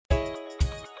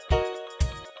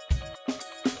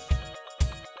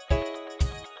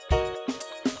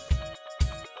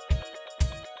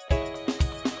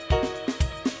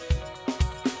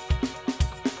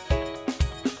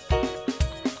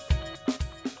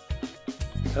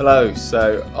Hello,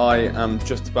 so I am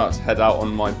just about to head out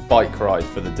on my bike ride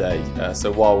for the day.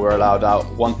 So while we're allowed out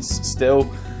once still,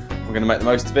 I'm going to make the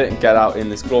most of it and get out in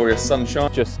this glorious sunshine.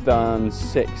 Just done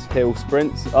 6 hill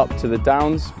sprints up to the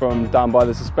Downs from down by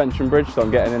the suspension bridge, so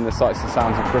I'm getting in the sights and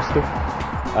sounds of Bristol.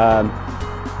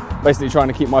 Basically trying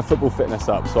to keep my football fitness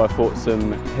up, so I thought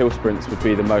some hill sprints would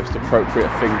be the most appropriate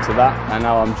thing to that, and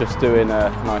now I'm just doing a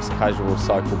nice casual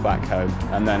cycle back home,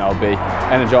 and then I'll be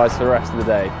energised for the rest of the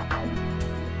day.